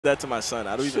that to my son.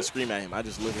 I don't even scream at him. I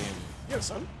just look at him. You have a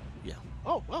son? Yeah.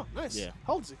 Oh, wow, nice. Yeah.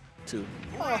 How old is he? 2.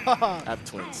 Oh. I have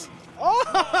twins.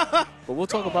 Oh. But we'll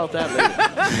talk about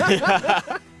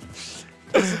that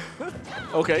later.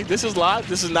 Okay, this is live.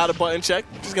 This is not a button check.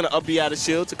 Just gonna up B out of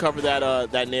shield to cover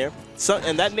that that nair. So,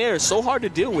 and that nair is so hard to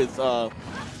deal with to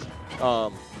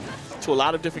a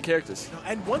lot of different characters. No,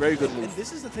 and one very thing, good move. And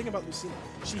this is the thing about Lucina.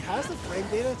 She has the frame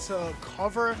data to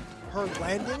cover her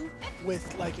landing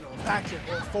with, like, you know, back here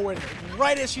or forward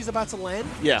right as she's about to land.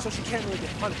 Yeah. So she can't really get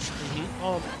punished.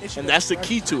 And that's the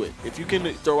key to it. If you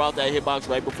can throw out that hitbox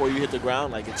right before you hit the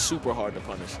ground, like, it's super hard to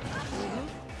punish.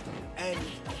 And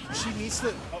she needs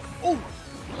to. Ooh,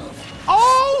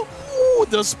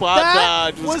 the spot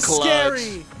dodge was clutch.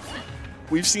 Scary.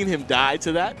 We've seen him die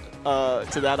to that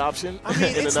option I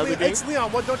mean, in another game. It's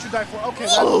Leon. What don't you die for? Okay,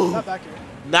 not back here.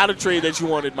 Not a trade that you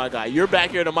wanted, my guy. Your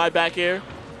back air to my back air.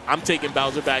 I'm taking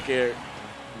Bowser back air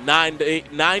 9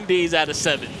 days out of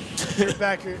 7. Your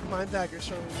back air, my back air,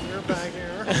 showing your back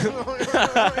air.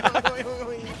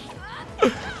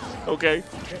 Okay.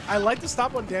 I like to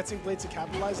stop on Dancing Blade to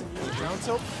capitalize and use the ground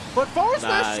tilt, but forward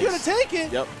smash is going to take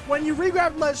it. Yep. When you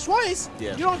re-grab ledge twice,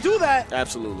 yeah. You don't do that.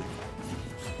 Absolutely.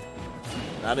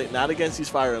 Not against these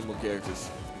Fire Emblem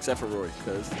characters, except for Roy,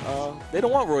 because they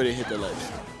don't want Roy to hit the ledge.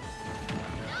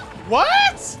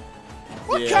 What?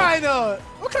 What kind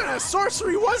of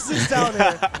sorcery was this down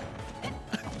there?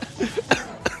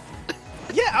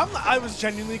 Yeah, I was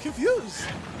genuinely confused.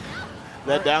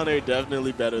 That down air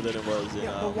definitely better than it was.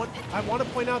 But I want to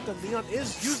point out that Leon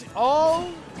is using.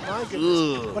 Oh my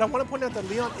goodness! But I want to point out that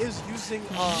Leon is using.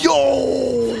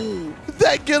 Yo,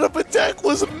 that get up attack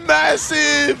was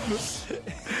massive.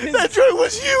 That joint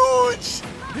was huge.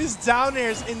 His down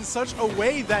airs in such a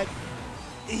way that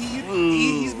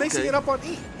he's mixing it up on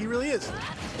E. He really is.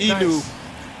 E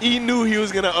knew he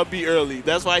was gonna up B early.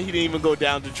 That's why he didn't even go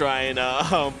down to try and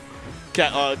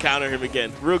counter him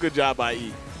again. Real good job by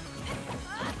E.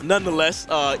 Nonetheless,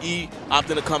 E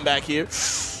opting to come back here.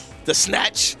 The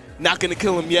snatch, not going to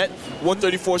kill him yet.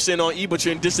 134% on E, but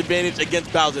you're in disadvantage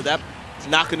against Bowser. That's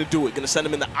not going to do it. Going to send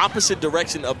him in the opposite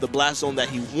direction of the blast zone that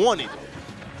he wanted.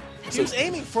 He was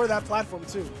aiming for that platform,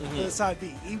 too, for the side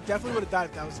B. He definitely would have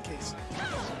died if that was the case.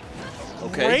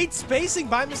 Okay. Great spacing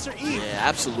by Mr. E. Yeah,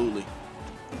 absolutely.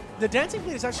 The Dancing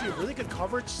Blade is actually a really good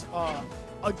coverage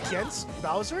against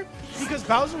Bowser, because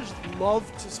Bowser's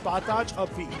love to spot dodge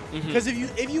up B. Because if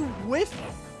you whiff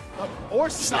or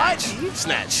snatch,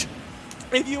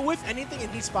 if you whiff anything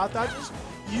and he spot dodges,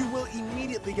 you will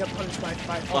immediately get punished by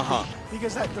up B,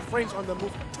 because the frames on the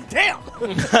move. Damn,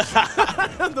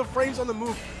 the frames on the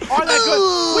move are that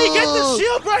good. We get the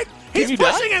shield break. He's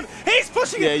pushing him. He's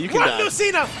pushing him. You can run,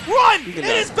 Lucina. Run! It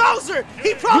is Bowser.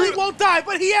 He probably won't die,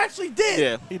 but he actually did.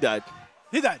 Yeah, he died.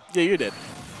 He died. Yeah, you're dead.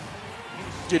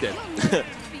 You're dead.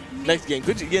 Next game.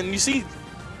 Good. And you see,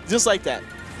 just like that,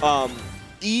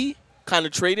 E kind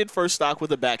of traded first stock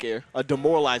with a back air, a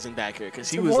demoralizing back air, because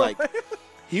he was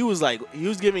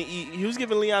giving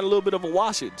Leon a little bit of a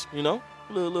washage, you know,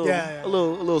 a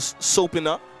little soaping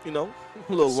up, you know,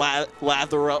 a little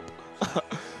lather up.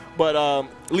 But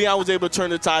Leon was able to turn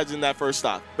the tides in that first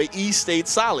stock. But E stayed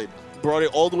solid, brought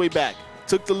it all the way back,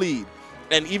 took the lead.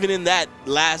 And even in that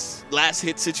last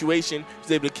hit situation, he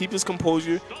was able to keep his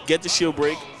composure, get the shield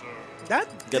break. That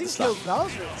did kill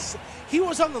Bowser. He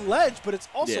was on the ledge, but it's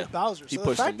also Bowser. So he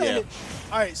pushed him,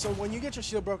 all right, so when you get your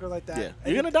shield broken like that,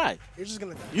 you're going to die. You're just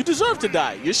going to die. You deserve to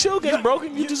die. Your shield gets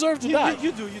broken, you deserve to die.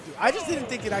 You do. I just didn't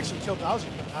think it actually killed Bowser.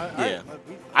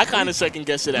 I kind of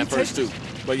second-guessed it at first, too.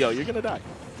 But, yo, you're going to die.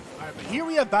 All right, but here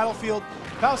we have Battlefield.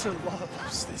 Bowser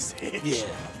loves this stage. Yeah,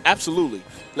 absolutely.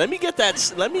 Let me get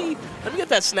that. Let me get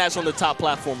that snatch on the top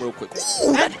platform real quick.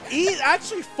 Ooh, and he's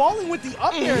actually falling with the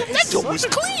up air. That jump was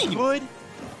clean. Good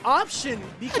option,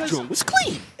 because that jump was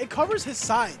clean. It covers his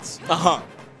sides.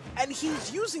 And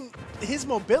he's using his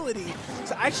mobility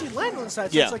to actually land on the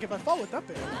side. So it's like, if I fall with up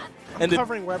air, I'm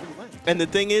covering wherever you land. And the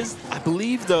thing is, I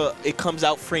believe it comes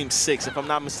out frame 6, if I'm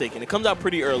not mistaken. It comes out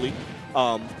pretty early.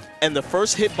 And the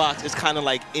first hitbox is kind of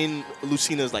like in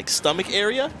Lucina's like stomach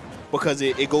area, because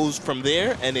it goes from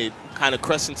there and it kind of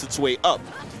crescents its way up.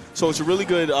 So it's a really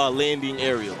good landing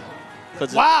aerial.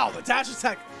 Wow, the dash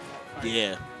attack.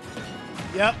 Yeah.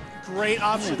 Yep, great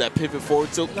option. Ooh, that pivot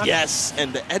forward tilt. Yes,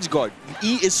 and the edge guard.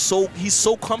 he's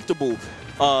so comfortable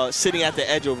sitting at the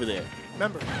edge over there.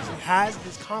 Remember, he has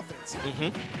his confidence.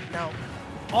 Now,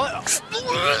 that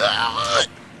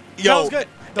was good.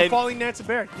 The falling Nancy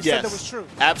Bear. You said that was true.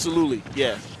 Absolutely,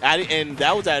 yeah. And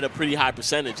that was at a pretty high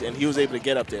percentage, and he was able to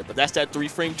get up there. But that's that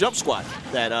 3-frame jump squat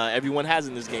that everyone has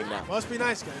in this game now. Must be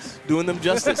nice, guys. Doing them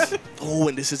justice. Oh,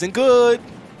 and this isn't good.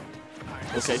 All right,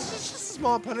 Okay. It's just a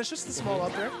small punish, just a small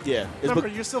up there. Yeah. Remember,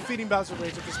 you're still feeding Bowser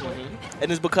rage at this point.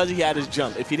 And it's because he had his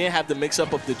jump. If he didn't have the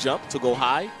mix-up of the jump to go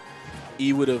high,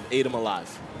 E would have ate him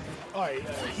alive. All right,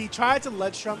 he tried to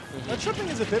ledge jump. Ledge jumping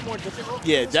is a bit more difficult.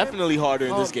 Yeah, definitely harder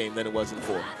in this game than it was in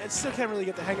 4. It still can't really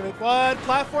get the hang of it, but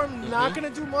platform not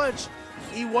going to do much.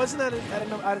 He wasn't at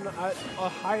a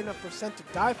high enough percent to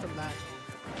die from that.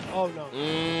 Oh, no.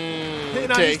 Okay.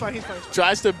 No, he's fine, he's fine.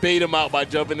 Tries to bait him out by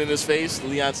jumping in his face.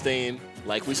 Leon staying,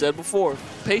 like we said before,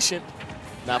 patient,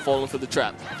 not falling for the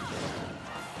trap.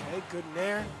 Okay, good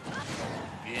nair.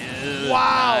 Yeah,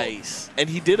 wow. Nice. And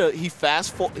he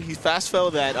fast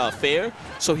fell that fair,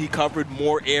 so he covered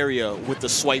more area with the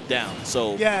swipe down.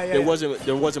 So there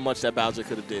wasn't much that Bowser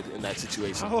could have did in that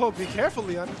situation. Oh, be careful,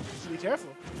 Leon. Be careful.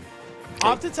 Okay.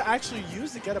 Opted to actually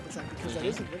use the get-up attack because that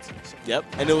is invincible. So. Yep,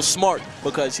 and it was smart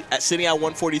because sitting at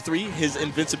 143, his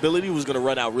invincibility was going to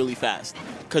run out really fast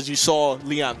because you saw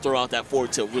Leon throw out that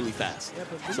forward tilt really fast. Yeah,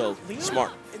 but Leon,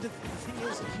 smart. The thing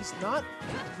is, he's not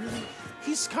really...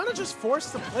 He's kind of just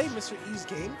forced to play Mr. E's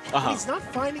game. He's not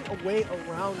finding a way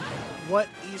around what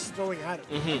E's throwing at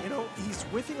him. You know, he's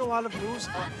whiffing a lot of moves,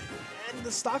 and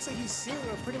the stocks that he's seeing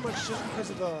are pretty much just because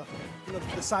of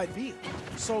the side B.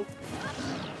 So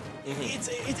it's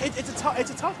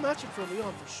a tough matchup for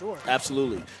Leon for sure.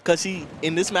 Absolutely, because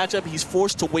in this matchup he's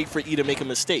forced to wait for E to make a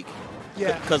mistake.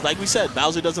 Yeah. Because like we said,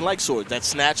 Bowser doesn't like swords. That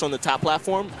snatch on the top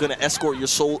platform gonna escort your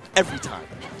soul every time.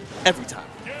 Every time.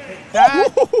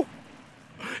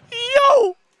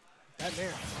 Yo!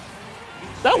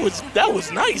 That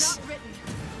was nice.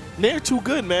 Nair too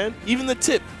good, man. Even the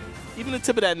tip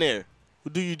of that Nair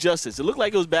will do you justice. It looked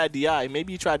like it was bad DI.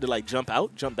 Maybe he tried to like jump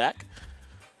back.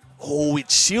 Oh, it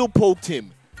shield poked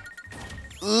him.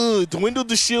 Dwindled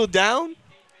the shield down,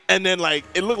 and then like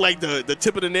it looked like the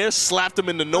tip of the Nair slapped him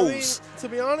in the nose. I mean, to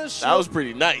be honest, that was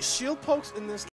pretty nice. Shield pokes in this